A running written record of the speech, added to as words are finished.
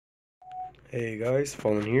Hey guys,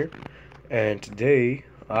 Fallen here, and today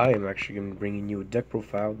I am actually going to be bringing you a deck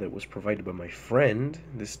profile that was provided by my friend.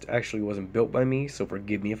 This actually wasn't built by me, so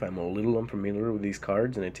forgive me if I'm a little unfamiliar with these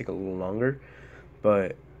cards and it take a little longer,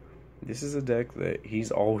 but this is a deck that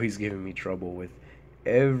he's always giving me trouble with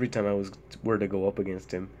every time were to go up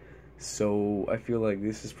against him. So I feel like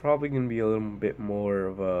this is probably going to be a little bit more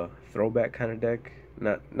of a throwback kind of deck.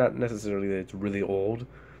 Not necessarily that it's really old,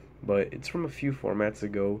 but it's from a few formats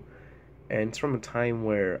ago, and it's from a time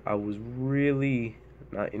where I was really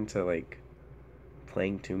not into like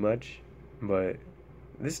playing too much, but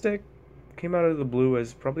this deck came out of the blue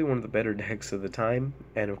as probably one of the better decks of the time,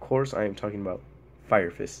 and of course I am talking about Fire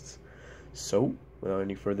Fists. So, without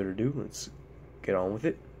any further ado, let's get on with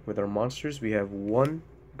it. With our monsters, we have one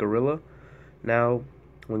Gorilla. Now,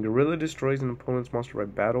 when Gorilla destroys an opponent's monster by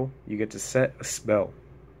battle, you get to set a spell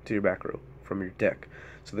to your back row from your deck.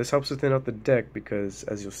 So this helps to thin out the deck because,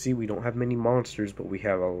 as you'll see, we don't have many monsters, but we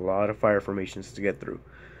have a lot of fire formations to get through.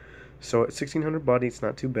 So at 1600 body, it's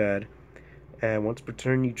not too bad. And once per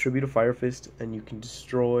turn, you tribute a Fire Fist, and you can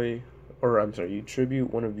destroy, or I'm sorry, you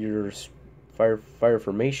tribute one of your fire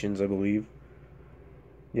formations, I believe.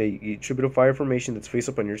 Yeah, you tribute a fire formation that's face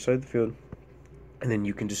up on your side of the field, and then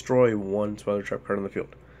you can destroy one Spider Trap card on the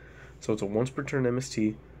field. So it's a once per turn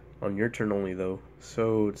MST on your turn only, though.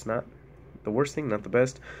 So it's not the worst thing, not the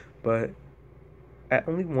best, but at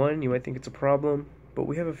only one, you might think it's a problem. But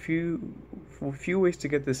we have a few ways to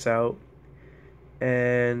get this out,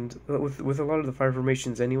 and with a lot of the fire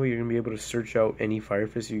formations anyway, you're gonna be able to search out any Fire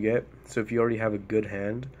Fist you get. So if you already have a good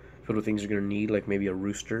hand filled with things you're gonna need, like maybe a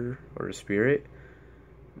Rooster or a Spirit,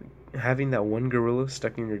 having that one Gorilla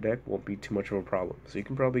stuck in your deck won't be too much of a problem. So you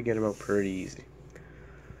can probably get him out pretty easy.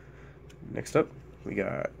 Next up, we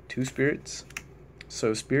got two Spirits.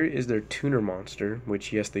 So Spirit is their tuner monster,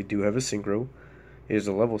 which, yes, they do have a synchro. It is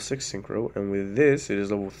a level 6 synchro, and with this, it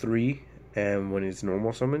is level 3, and when it's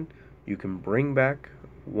normal summon, you can bring back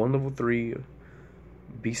one level 3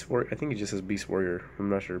 Beast Warrior. I think it just says Beast Warrior, I'm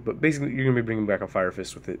not sure, but basically you're going to be bringing back a Fire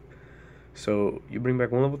Fist with it. So you bring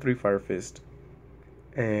back one level 3 Fire Fist,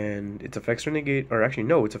 and its effects are negated, or actually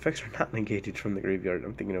no, its effects are not negated from the graveyard.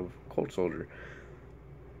 I'm thinking of Cold Soldier.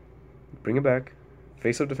 Bring it back,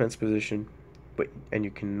 face up defense position, and you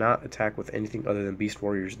cannot attack with anything other than Beast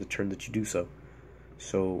Warriors the turn that you do so.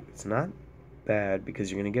 So it's not bad because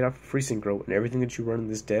you're going to get off a free synchro, and everything that you run in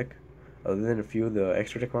this deck, other than a few of the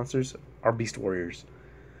extra deck monsters, are Beast Warriors.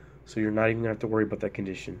 So you're not even going to have to worry about that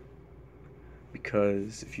condition.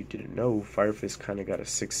 Because if you didn't know, Fire Fist kind of got a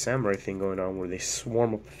Six Samurai thing going on where they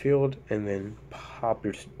swarm up the field and then pop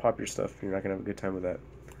your stuff. You're not going to have a good time with that.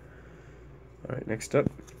 Alright, next up,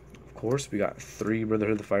 of course, we got 3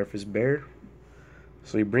 Brotherhood of the Fire Fist Bear.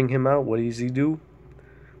 So you bring him out, what does he do?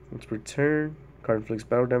 Once per turn, card inflicts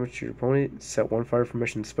battle damage to your opponent, set 1 fire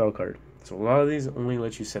formation spell card. So a lot of these only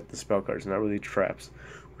let you set the spell cards, not really traps,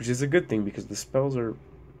 which is a good thing because the spells are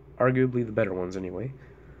arguably the better ones anyway.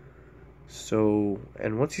 So,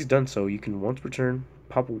 and once he's done so, you can once per turn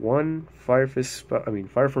pop 1 fire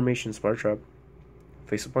formation Spider Trap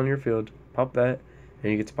face up on your field, pop that,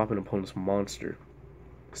 and you get to pop an opponent's monster.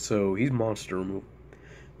 So he's monster removal,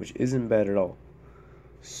 which isn't bad at all.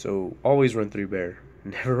 So always run 3 bear,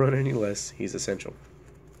 never run any less. He's essential.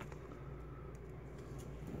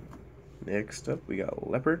 Next up, we got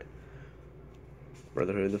Leopard,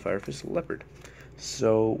 Brotherhood of the Fire Fist Leopard.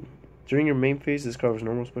 So during your main phase, this card is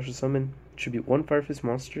normal special summon. Tribute 1 Fire Fist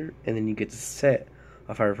monster, and then you get to set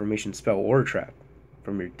a fire formation spell or trap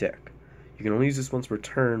from your deck. You can only use this once per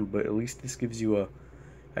turn, but at least this gives you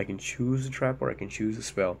I can choose a trap or I can choose a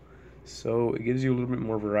spell. So it gives you a little bit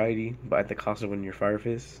more variety, but at the cost of one of your Fire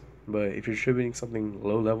Fists. But if you're tributing something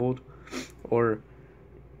low leveled, or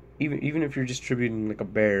even if you're just tributing like a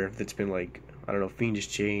bear that's been like, I don't know, Fiendish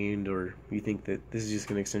Chained, or you think that this is just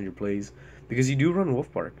going to extend your plays, because you do run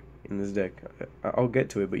Wolf Bark in this deck. I'll get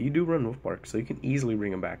to it, but you do run Wolf Bark, so you can easily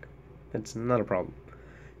bring him back. That's not a problem.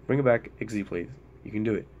 Bring it back, XZ plays. You can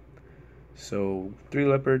do it. So 3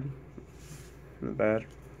 Leopard, not bad.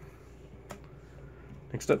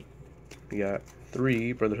 Next up, we got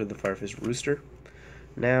 3 Brotherhood of the Fire Fist Rooster.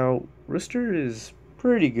 Now, Rooster is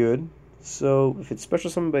pretty good. So if it's special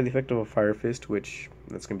summoned by the effect of a Fire Fist, which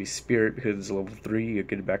that's going to be Spirit because it's level 3, you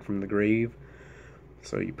get it back from the grave.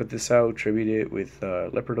 So you put this out, tribute it with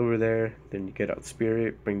Leopard over there, then you get out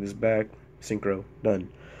Spirit, bring this back, Synchro, done.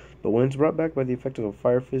 But when it's brought back by the effect of a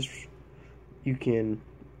Fire Fist, you can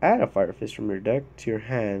add a Fire Fist from your deck to your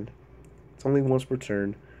hand. It's only once per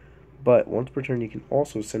turn, but once per turn you can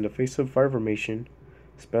also send a face-up fire formation,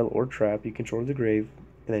 spell or trap you control to the grave,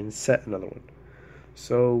 and then set another one.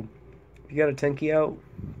 So if you got a Tenki out,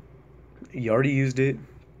 You already used it,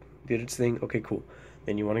 did its thing. Okay, cool.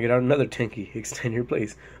 Then you want to get out another Tenki, extend your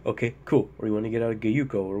place. Okay, cool. Or you want to get out a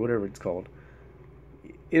Gyuko or whatever it's called.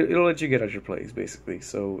 It'll let you get out your plays, basically.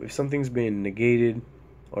 So if something's been negated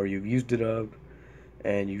or you've used it up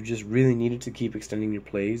and you just really needed to keep extending your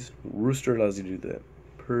plays, Rooster allows you to do that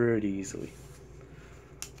pretty easily.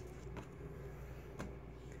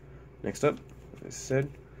 Next up, as I said,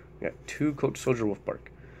 we got 2 Coach Soldier Wolf Bark.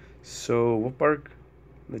 So Wolf Bark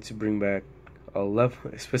lets you bring back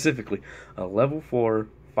specifically a level 4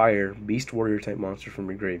 fire beast warrior type monster from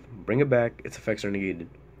your grave. Bring it back, its effects are negated.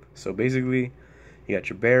 So basically, you got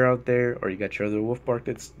your bear out there, or you got your other wolf bark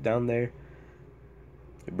that's down there.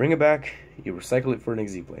 You bring it back, you recycle it for an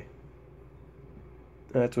XZ play.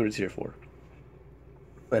 That's what it's here for.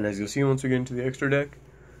 And as you'll see once we get into the extra deck,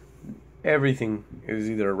 everything is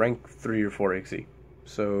either a rank 3 or 4 XZ.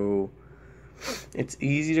 So it's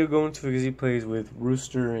easy to go into XZ plays with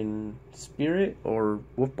Rooster and Spirit, or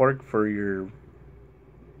Wolf Bark for your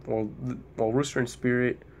Rooster and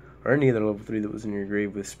Spirit, or any other level 3 that was in your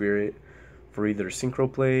grave with Spirit, for either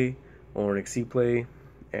synchro play or an XC play,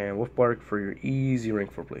 and Wolf Bark for your easy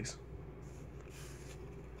rank 4 plays.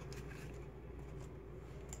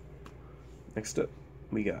 Next up,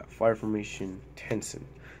 we got Fire Formation Tensen.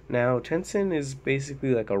 Now, Tensen is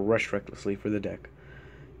basically like a Rush Recklessly for the deck.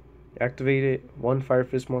 Activate it, 1 Fire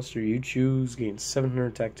Fist monster you choose gains 700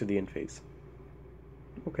 attack to the end phase.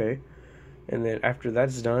 Okay, and then after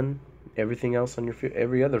that's done, everything else on your field,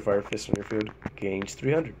 every other Fire Fist on your field gains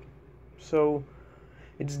 300. So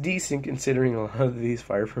it's decent considering a lot of these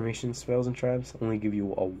Fire Formation spells and traps only give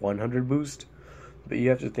you a 100 boost. But you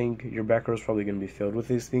have to think your back row is probably going to be filled with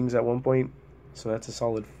these things at one point. So that's a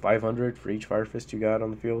solid 500 for each Fire Fist you got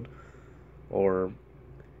on the field. Or,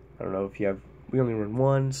 I don't know, if you have, we only run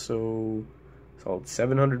 1, so solid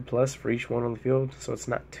 700 plus for each one on the field. So it's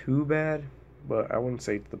not too bad, but I wouldn't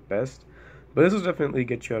say it's the best. But this will definitely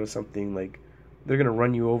get you out of something like, they're going to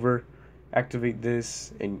run you over, activate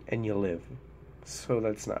this, and you live. So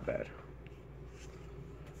that's not bad.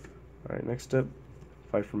 Alright, next up,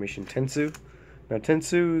 Fire Formation Tensu. Now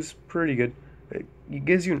Tensu is pretty good. It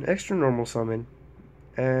gives you an extra normal summon,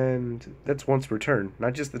 and that's once per turn,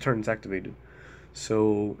 not just the turn it's activated.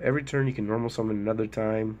 So every turn you can normal summon another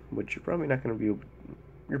time, which you're probably not going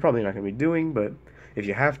to be doing, but if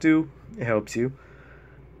you have to, it helps you.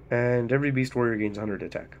 And every Beast Warrior gains 100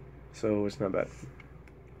 attack, so it's not bad.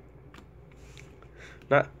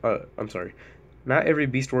 Not every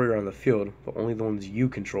Beast Warrior on the field, but only the ones you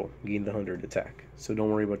control gain the 100 attack. So don't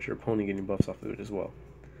worry about your opponent getting buffs off of it as well.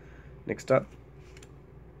 Next up,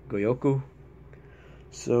 Goyoku.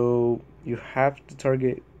 So you have to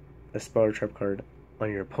target a spell or trap card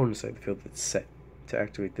on your opponent's side of the field that's set to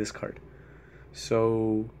activate this card.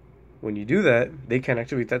 So when you do that, they can't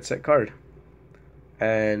activate that set card.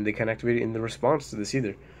 And they can't activate it in the response to this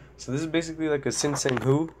either. So this is basically like a Sin Sen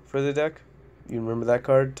Hu for the deck. You remember that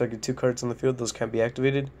card? Target 2 cards on the field, those can't be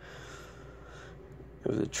activated. It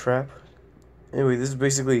was a trap. Anyway, this is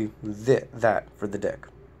basically that for the deck.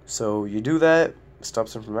 So you do that,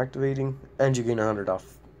 stops them from activating, and you gain 100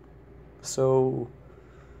 off. So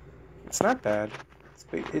it's not bad.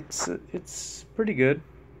 It's pretty good.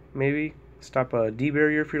 Maybe stop a D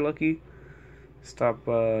barrier if you're lucky. Stop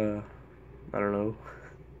I don't know,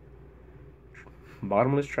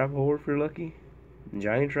 bottomless trap hole if you're lucky.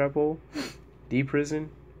 Giant trap hole. D prison.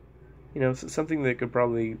 You know, something that could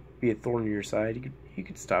probably be a thorn in your side. You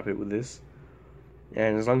could stop it with this.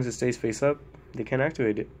 And as long as it stays face up, they can't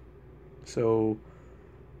activate it. So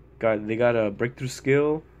they got a breakthrough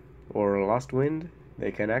skill or a lost wind,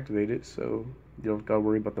 they can't activate it, so you don't gotta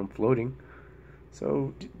worry about them floating.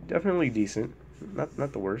 So definitely decent,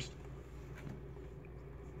 not the worst.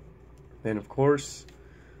 Then of course,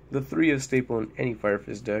 the 3 is staple in any Fire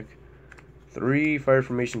Fist deck. 3 Fire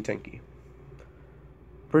Formation Tenki.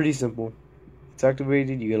 Pretty simple. It's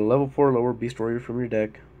activated, you get a level 4 lower Beast Warrior from your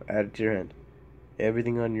deck, add it to your hand.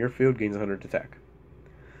 Everything on your field gains 100 attack.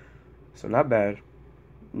 So not bad.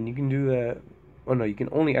 And you can do that. Oh no, you can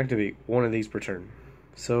only activate 1 of these per turn.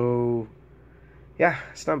 So yeah,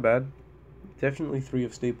 it's not bad. Definitely 3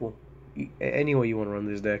 of staple. Any way you want to run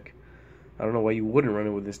this deck. I don't know why you wouldn't run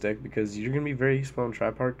it with this deck, because you're going to be very spell and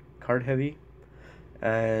trap card heavy.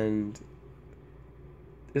 And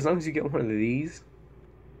as long as you get one of these,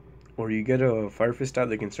 or you get a Fire Fist out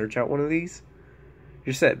that can search out one of these,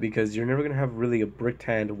 you're set, because you're never going to have really a bricked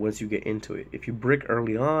hand once you get into it. If you brick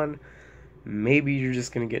early on, maybe you're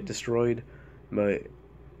just going to get destroyed, but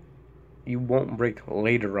you won't break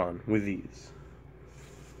later on with these.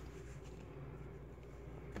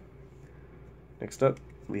 Next up,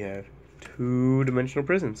 we have 2-dimensional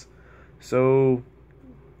prisons. So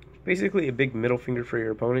basically a big middle finger for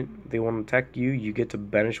your opponent. They want to attack you, you get to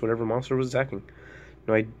banish whatever monster was attacking.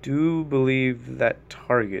 Now I do believe that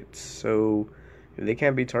targets, so if they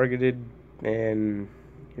can't be targeted, and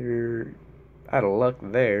you're out of luck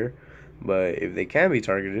there. But if they can be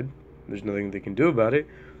targeted, there's nothing they can do about it.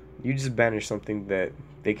 You just banish something that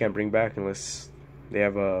they can't bring back unless they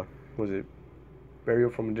have a, was it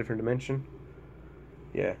burial from a different dimension?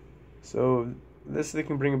 Yeah. So this they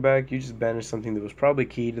can bring it back. You just banish something that was probably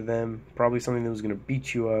key to them, probably something that was gonna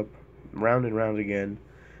beat you up round and round again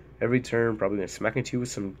every turn, probably gonna smack into you with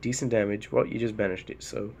some decent damage. Well, you just banished it.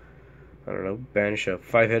 So I don't know, banish a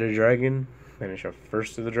 5-headed dragon, banish a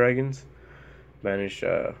first of the dragons, banish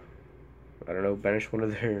I don't know, banish one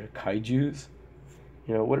of their kaijus.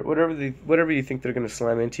 You know, whatever you think they're gonna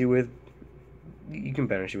slam into you with, you can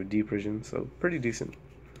banish it with deep vision. So pretty decent.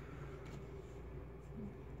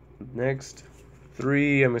 Next,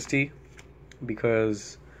 3 MST,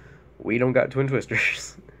 because we don't got Twin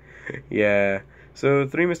Twisters. Yeah, so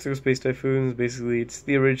 3 Mystical Space Typhoons, basically it's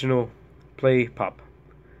the original play pop,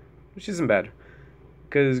 which isn't bad,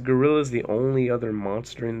 because Gorilla's the only other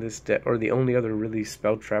monster in this deck, or the only other really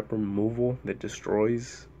spell trap removal that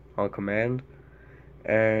destroys on command,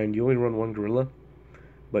 and you only run 1 Gorilla,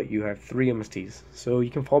 but you have 3 MSTs, so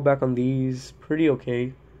you can fall back on these pretty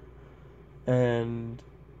okay. And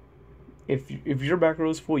if your back row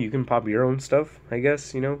is full, you can pop your own stuff, I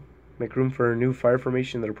guess, you know, make room for a new fire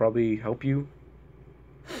formation that'll probably help you.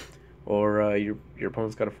 Or your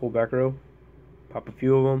opponent's got a full back row, pop a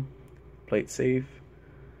few of them, play it safe.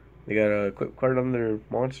 They got a equip card on their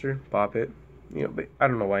monster, pop it. You know, but I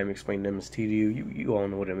don't know why I'm explaining MST to you. You all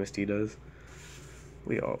know what MST does.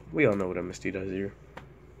 We all know what MST does here.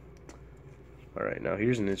 Alright, now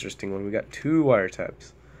here's an interesting one. We got 2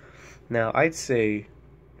 wiretaps. Now I'd say,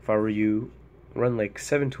 if I were you, run like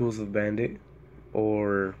 7 Tools of Bandit,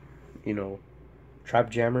 or, you know, Trap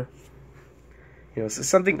Jammer. You know, so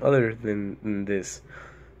something other than this,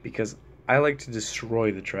 because I like to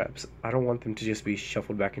destroy the traps. I don't want them to just be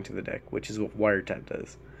shuffled back into the deck, which is what Wiretap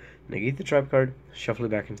does. Negate the trap card, shuffle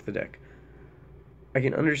it back into the deck. I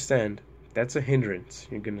can understand that's a hindrance.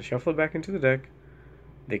 You're going to shuffle it back into the deck.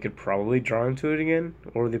 They could probably draw into it again,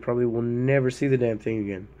 or they probably will never see the damn thing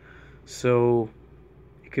again. So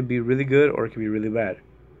it could be really good, or it could be really bad.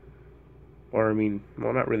 Or, I mean,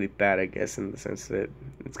 well, not really bad, I guess, in the sense that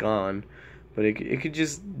it's gone. But it could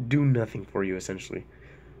just do nothing for you, essentially.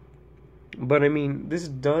 But, I mean, this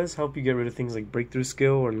does help you get rid of things like Breakthrough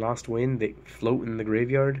Skill or Lost Wind that float in the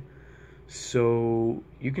graveyard. So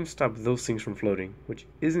you can stop those things from floating, which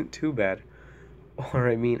isn't too bad. Or,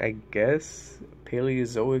 I mean, I guess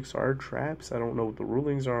Paleozoics are traps. I don't know what the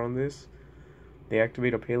rulings are on this. They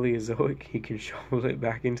activate a Paleozoic, you can shuffle it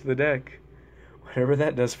back into the deck. Whatever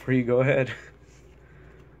that does for you, go ahead.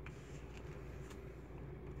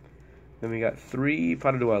 Then we got 3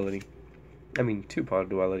 Pot of Duality. I mean, 2 Pot of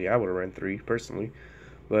Duality. I would have ran 3, personally.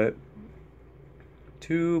 But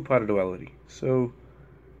 2 Pot of Duality. So,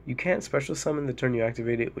 you can't special summon the turn you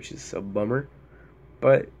activate it, which is a bummer.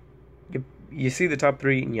 But, you see the top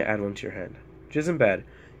 3 and you add 1 to your hand. Which isn't bad.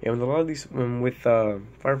 And with a lot of these, with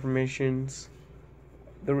Fire Formations,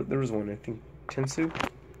 there was one, I think, Tensu?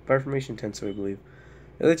 Fire Formation Tensu, I believe.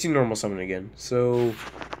 It lets you normal summon again. So,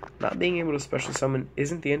 not being able to special summon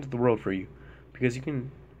isn't the end of the world for you, because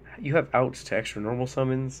you have outs to extra normal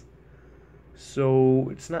summons, so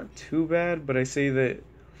it's not too bad. But I say that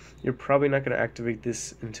you're probably not going to activate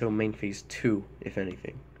this until main phase 2, if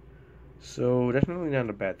anything. So definitely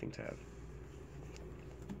not a bad thing to have.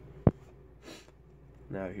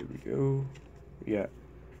 Now here we go. We got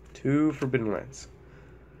 2 Forbidden Lance.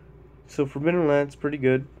 So Forbidden Lance, pretty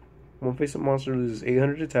good. One face-up monster loses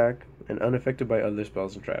 800 attack and unaffected by other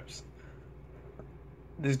spells and traps.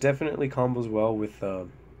 This definitely combos well with the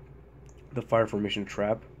Fire Formation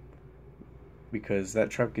trap, because that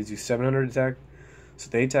trap gives you 700 attack. So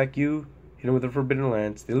they attack you, hit them with a Forbidden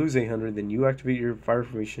Lance, they lose 800, then you activate your Fire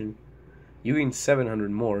Formation, you gain 700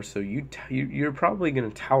 more, so you're probably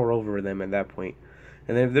going to tower over them at that point.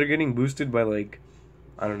 And then if they're getting boosted by, like,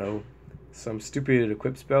 I don't know, some stupid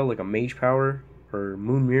equip spell like a Mage Power or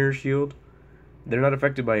Moon Mirror Shield, they're not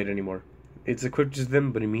affected by it anymore. It's equipped to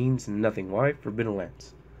them, but it means nothing. Why? Forbidden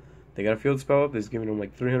Lance. They got a field spell up that's giving them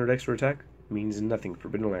like 300 extra attack. Means nothing.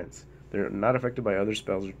 Forbidden Lance. They're not affected by other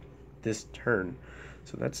spells this turn.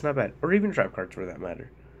 So that's not bad. Or even trap cards for that matter.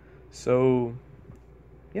 So,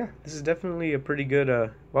 yeah, this is definitely a pretty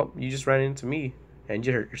good, well, you just ran into me and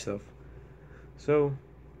you hurt yourself. So,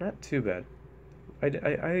 not too bad.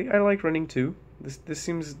 I like running 2. This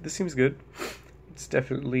seems good. it's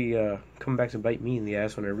definitely come back to bite me in the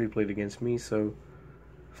ass when I replayed against me, so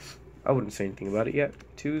I wouldn't say anything about it yet.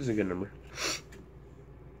 2 is a good number.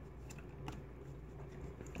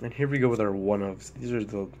 And here we go with our one-ofs. These are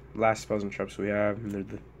the last spells and traps we have,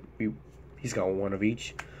 and he's got one of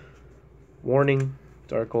each. Warning,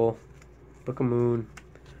 Dark Hole, Book of Moon,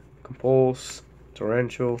 Compulse,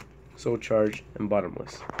 Torrential, Soul Charge, and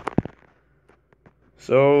Bottomless.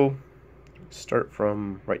 So, start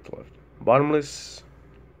from right to left. Bottomless,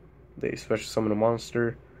 they special summon a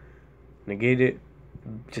monster, negate it,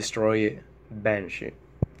 destroy it, banish it.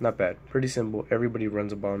 Not bad. Pretty simple. Everybody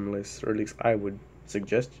runs a bottomless, or at least I would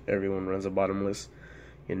suggest everyone runs a bottomless.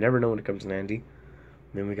 You never know when it comes in handy.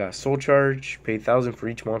 Then we got Soul Charge. Pay 1,000 for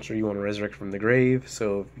each monster you want to resurrect from the grave.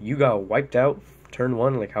 So if you got wiped out turn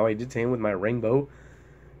 1, like how I did to him with my rainbow,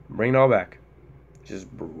 bring it all back.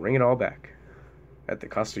 Just bring it all back at the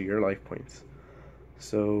cost of your life points.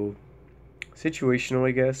 So situational,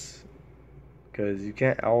 I guess, because you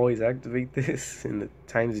can't always activate this in the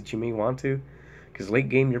times that you may want to. Because late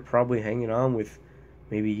game, you're probably hanging on with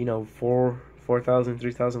maybe, 4,000,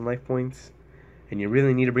 3,000 life points, and you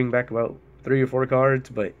really need to bring back about 3 or 4 cards,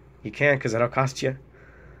 but you can't because that'll cost you.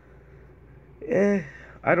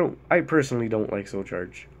 I personally don't like Soul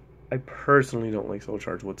Charge. I personally don't like Soul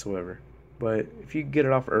Charge whatsoever. But if you get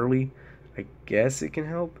it off early, I guess it can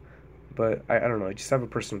help. But I don't know. I just have a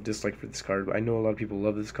personal dislike for this card. I know a lot of people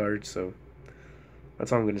love this card, so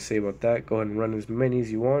that's all I'm going to say about that. Go ahead and run as many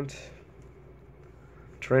as you want.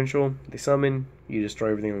 Torrential, they summon, you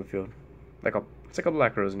destroy everything on the field. It's like a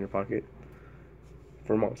black rose in your pocket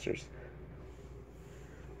for monsters.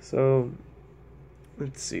 So,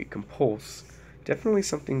 let's see. Compulse. Definitely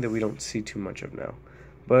something that we don't see too much of now.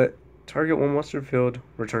 But target one monster field,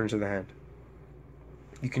 return to the hand.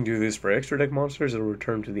 You can do this for extra deck monsters. It'll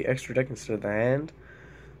return to the extra deck instead of the hand.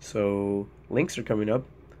 So, links are coming up.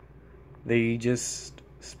 They just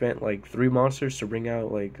spent like 3 monsters to bring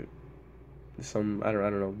out like some, I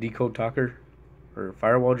don't know, Decode Talker or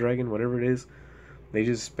Firewall Dragon, whatever it is. They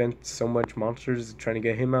just spent so much monsters trying to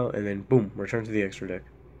get him out, and then boom, return to the extra deck.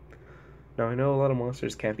 Now, I know a lot of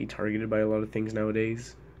monsters can't be targeted by a lot of things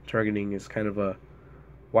nowadays. Targeting is kind of a,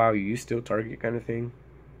 wow, you still target kind of thing.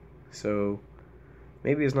 So,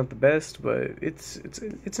 maybe it's not the best, but it's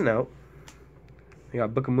an out. You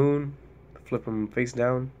got Book of Moon, flip them face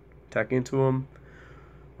down, attack into them,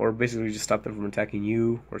 or basically just stop them from attacking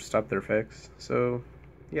you, or stop their effects. So,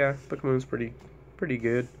 yeah, Book of Moon's pretty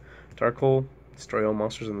good. Dark Hole, destroy all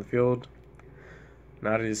monsters on the field.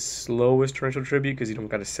 Not as slow as Torrential Tribute, because you don't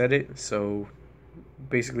gotta set it, so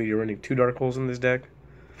basically you're running 2 Dark Holes in this deck.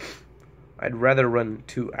 I'd rather run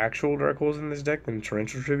 2 actual Dark Holes in this deck than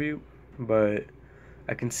Torrential Tribute, but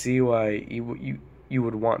I can see why you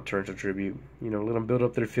would want Torrential Tribute. Let them build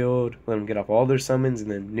up their field, let them get off all their summons, and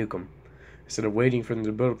then nuke them. Instead of waiting for them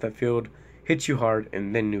to build up that field, hit you hard,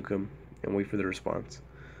 and then nuke them, and wait for the response.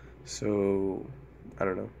 So, I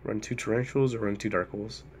don't know, run 2 Torrentials or run 2 Dark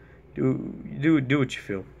Holes. Do what you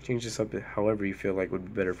feel. Change this up however you feel like would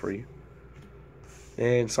be better for you.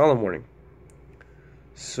 And Solemn Warning.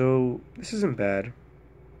 So, this isn't bad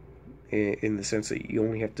in the sense that you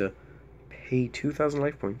only have to pay 2,000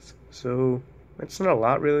 life points. So, that's not a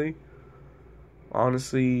lot, really.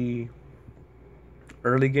 Honestly,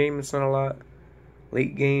 early game, it's not a lot.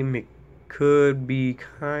 Late game, it could be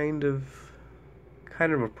kind of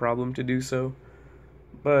a problem to do so.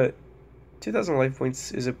 But 2,000 life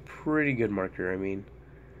points is a pretty good marker. I mean,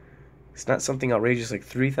 it's not something outrageous like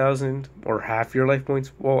 3,000 or half your life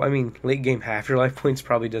points. Well, I mean, late game half your life points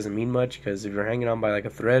probably doesn't mean much, because if you're hanging on by like a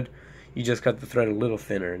thread, you just cut the thread a little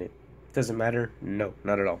thinner, and it doesn't matter. No,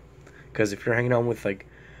 not at all. Because if you're hanging on with like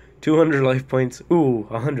 200 life points, ooh,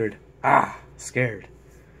 100, scared.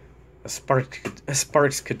 A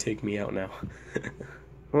Sparks could take me out now.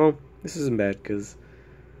 Well, this isn't bad, because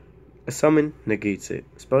a summon negates it.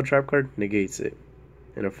 A spell trap card negates it.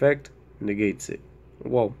 An effect negates it.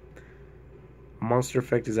 Well, a monster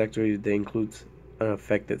effect is activated that includes an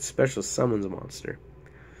effect that special summons a monster.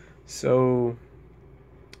 So,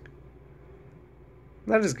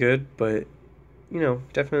 that is good, but,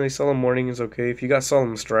 definitely Solemn Warning is okay. If you got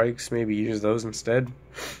Solemn Strikes, maybe use those instead.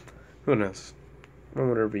 Who knows? Or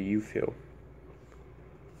whatever you feel.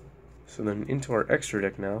 So then into our extra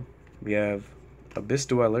deck now, we have Abyss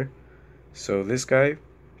Dweller. So this guy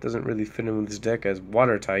doesn't really fit in with this deck as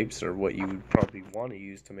water types, or what you would probably want to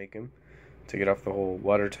use to make him, to get off the whole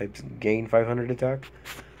water types gain 500 attack.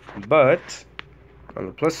 But on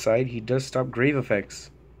the plus side, he does stop grave effects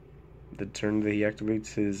the turn that he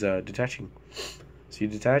activates his detaching. So you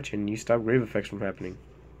detach and you stop grave effects from happening.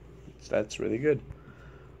 So that's really good.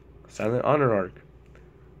 Silent Honor Arc.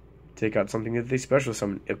 take out something that they special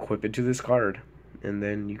summon, equip it to this card, and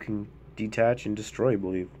then you can detach and destroy, I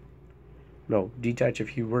believe. No, detach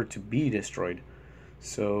if you were to be destroyed.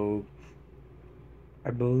 So, I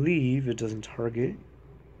believe it doesn't target.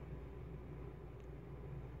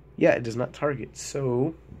 Yeah, it does not target.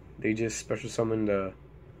 So, they just special summoned, I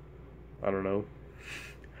don't know.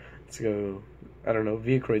 Let's go. I don't know.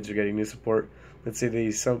 Vehicroids are getting new support. Let's say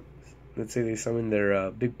they summon their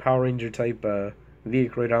big Power Ranger type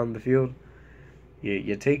Vehicroid out in the field.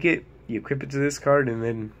 You take it, you equip it to this card, and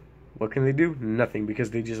then what can they do? Nothing,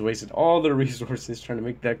 because they just wasted all their resources trying to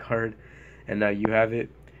make that card, and now you have it,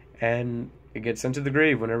 and it gets sent to the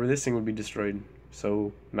grave whenever this thing would be destroyed.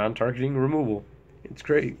 So, non-targeting removal. It's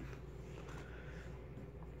great.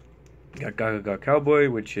 Got Gaga Cowboy,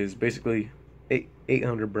 which is basically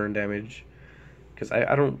 800 burn damage, because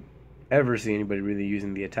I don't ever see anybody really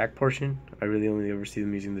using the attack portion. I really only ever see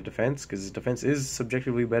them using the defense, because his defense is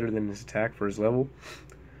subjectively better than his attack for his level.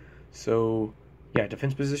 So, yeah,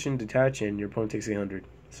 defense position, detach, and your opponent takes 800.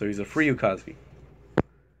 So he's a free Ukazi.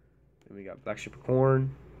 Then we got Black Ship of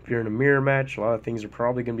Corn. If you're in a mirror match, a lot of things are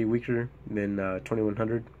probably going to be weaker than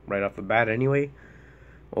 2100 right off the bat anyway.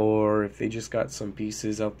 Or if they just got some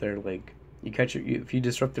pieces out there, like, if you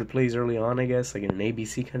disrupt their plays early on, I guess, like in an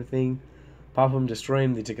ABC kind of thing, pop them, destroy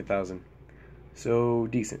them, they take 1,000. So,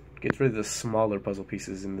 decent. Gets rid of the smaller puzzle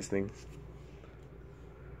pieces in this thing.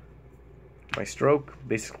 My stroke,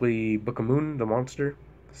 basically Book of Moon, the monster.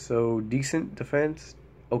 So, decent defense,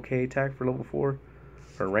 okay attack for level 4,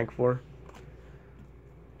 or rank 4.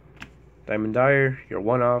 Diamond Dyer, you're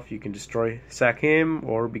one off, you can destroy, sack him,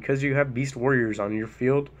 or because you have Beast Warriors on your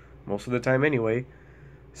field, most of the time anyway,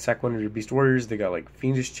 sack one of your Beast Warriors. They got like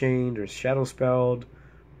Fiendish Chained, or Shadow Spelled,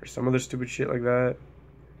 or some other stupid shit like that.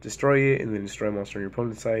 Destroy it, and then destroy a monster on your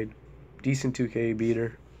opponent's side. Decent 2k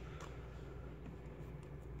beater.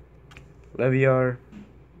 Leviar,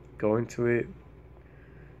 go into it.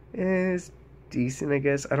 It's decent, I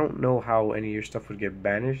guess. I don't know how any of your stuff would get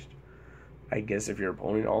banished. I guess if your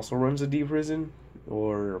opponent also runs a Deep Prison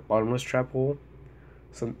or Bottomless Trap Hole,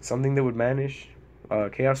 something that would banish,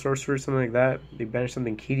 Chaos Sorcerer, something like that. They banish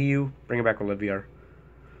something key to you, bring it back with Leviar.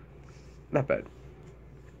 Not bad.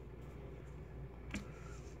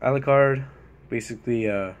 Alucard, basically,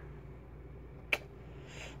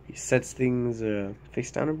 he sets things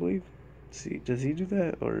face down, I believe. Let's see, does he do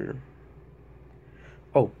that, or...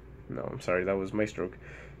 Oh, no, I'm sorry, that was my stroke.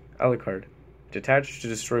 Alucard. Detach to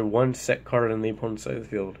destroy one set card on the opponent's side of the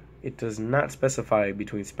field. It does not specify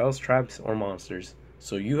between spells, traps, or monsters,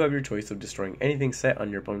 so you have your choice of destroying anything set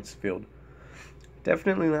on your opponent's field.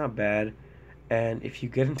 Definitely not bad, and if you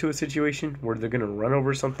get into a situation where they're going to run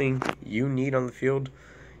over something you need on the field,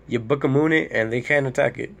 you Book a Moon it, and they can't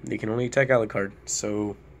attack it. They can only attack Alucard,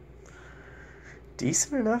 so...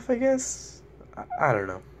 decent enough, I guess? I don't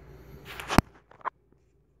know.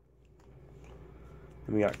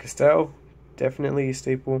 Then we got Castell. Definitely a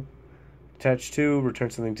staple. Attach 2,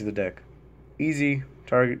 return something to the deck. Easy,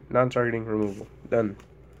 non-targeting, removal. Done.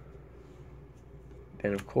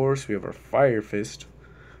 And of course, we have our Fire Fist.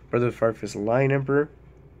 Brother of Fire Fist, Lion Emperor.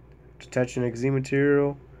 Detach an XZ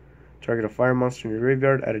material. Target a fire monster in your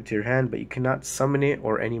graveyard, add it to your hand, but you cannot summon it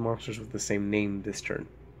or any monsters with the same name this turn.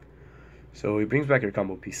 So he brings back your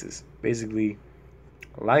combo pieces. Basically,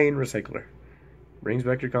 Lion Recycler. Brings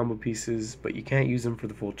back your combo pieces, but you can't use them for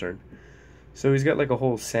the full turn. So he's got like a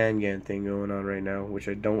whole Sangan thing going on right now, which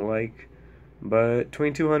I don't like. But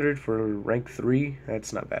 2200 for rank 3,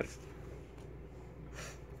 that's not bad.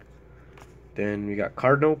 Then we got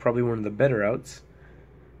Cardinal, probably one of the better outs.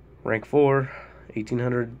 Rank 4,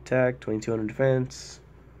 1800 attack, 2200 defense.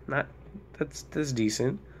 That's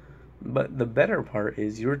decent. But the better part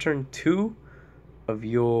is you return 2 of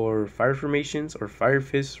your fire formations or fire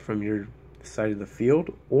fists from your side of the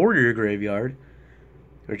field or your graveyard.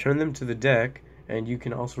 Return them to the deck, and you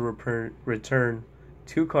can also return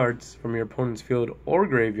 2 cards from your opponent's field or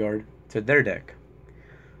graveyard to their deck.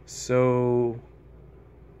 So,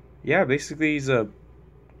 yeah, basically he's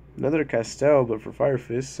another Castell, but for Fire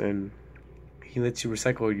Fists, and he lets you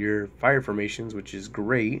recycle your fire formations, which is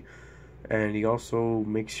great, and he also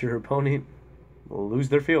makes your opponent lose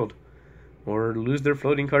their field, or lose their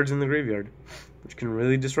floating cards in the graveyard, which can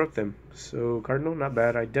really disrupt them. So Cardinal, not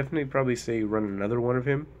bad. I'd definitely probably say run another one of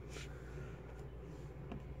him.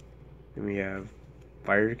 Then we have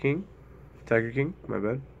Tiger King, my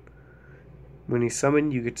bad. When he's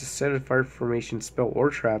summoned, you get to set a fire formation spell or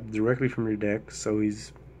trap directly from your deck, so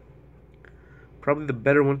he's probably the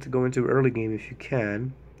better one to go into early game if you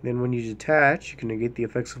can. Then when you detach, you can negate the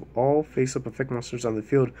effects of all face-up effect monsters on the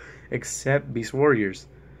field except Beast Warriors.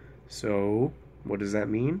 So, what does that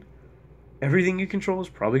mean? Everything you control is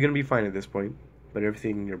probably going to be fine at this point, but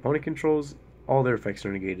everything your opponent controls, all their effects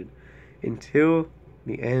are negated until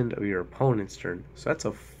the end of your opponent's turn. So that's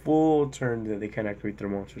a full turn that they can activate their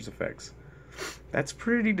monster's effects. That's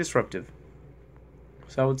pretty disruptive.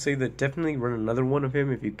 So I would say that definitely run another one of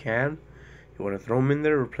him if you can. You want to throw him in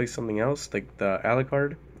there, replace something else, like the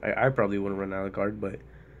Alucard. I probably wouldn't run Alucard, but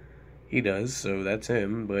he does, so that's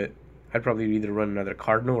him. But I'd probably either run another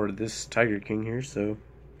Cardinal or this Tiger King here, so...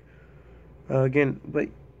 again, but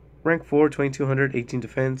rank 4, 2200, 18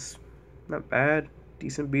 defense. Not bad.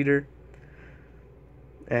 Decent beater.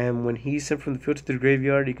 And when he's sent from the field to the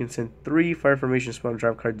graveyard, you can send 3 Fire Formation spawn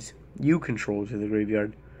trap cards you control to the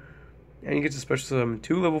graveyard. And you get to special summon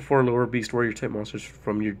 2 level 4 lower Beast Warrior type monsters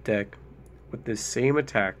from your deck with the same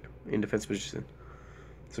attack in defense position.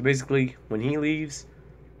 So basically, when he leaves,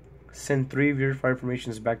 send 3 of your Fire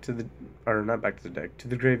Formations back to the, or not back to the deck, to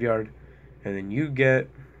the graveyard, and then you get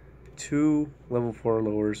 2 level 4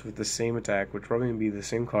 lowers with the same attack, which probably going to be the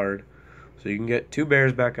same card. So you can get 2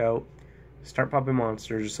 bears back out, start popping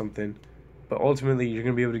monsters or something, but ultimately you're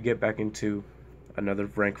going to be able to get back into another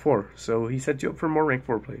rank 4. So he sets you up for more rank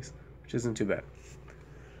 4 plays, which isn't too bad.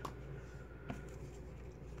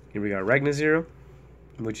 Here we got Ragnazero,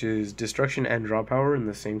 which is destruction and draw power in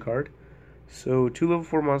the same card. So 2 level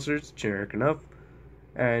 4 monsters, generic enough,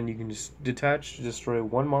 and you can just detach to destroy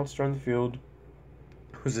 1 monster on the field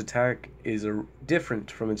whose attack is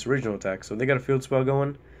different from its original attack. So they got a field spell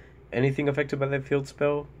going. Anything affected by that field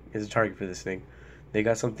spell is a target for this thing. They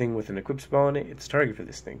got something with an equip spell on it, it's a target for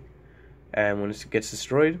this thing. And when it gets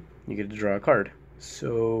destroyed, you get to draw a card.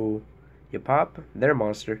 So you pop their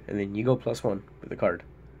monster, and then you go +1 with the card,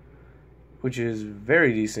 which is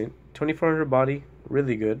very decent. 2400 body,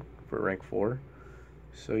 really good for rank 4.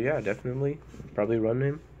 So yeah, definitely, probably run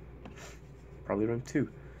him. Probably run 2. And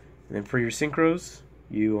then for your synchros,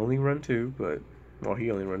 you only run 2, but, well, he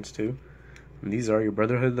only runs 2. And these are your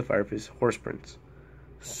Brotherhood of the Fire Fist Horse Prince.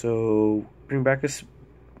 So bring back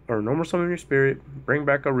or normal summon your spirit, bring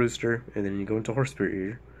back a rooster, and then you go into Horse Spirit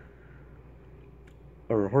here,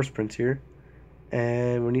 or Horse Prince here.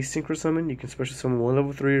 And when he's synchro summon, you can special summon 1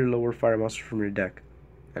 level 3 or lower fire monster from your deck.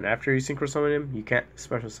 And after you synchro summon him, you can't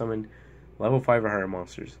special summon level 5 or higher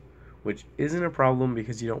monsters, which isn't a problem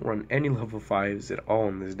because you don't run any level 5s at all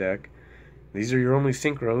in this deck. These are your only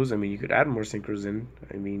synchros. I mean, you could add more synchros in.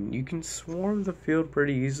 I mean, you can swarm the field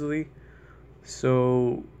pretty easily.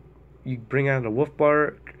 So you bring out a Wolf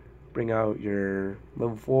Bark, bring out your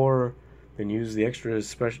level 4, then use the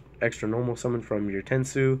extra normal summon from your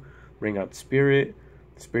Tensu, bring out Spirit.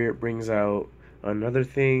 Spirit brings out another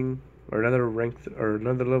thing, or another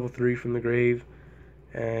another level 3 from the grave,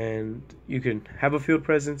 and you can have a field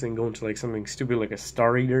presence and go into like something stupid like a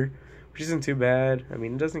Star Eater, which isn't too bad. I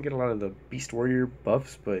mean, it doesn't get a lot of the Beast Warrior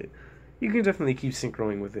buffs, but you can definitely keep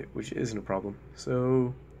synchroing with it, which isn't a problem.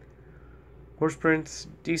 So Horse Prince,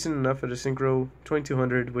 decent enough at a synchro,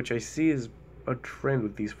 2200, which I see is a trend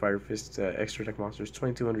with these Fire Fist extra attack monsters.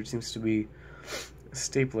 2200 seems to be a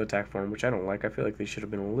staple attack form, which I don't like. I feel like they should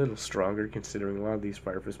have been a little stronger, considering a lot of these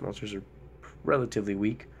Fire Fist monsters are relatively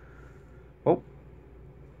weak. Well,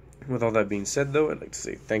 with all that being said, though, I'd like to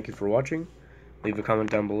say thank you for watching. Leave a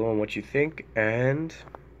comment down below on what you think, and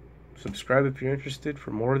subscribe if you're interested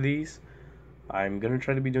for more of these. I'm going to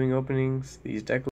try to be doing openings. These deck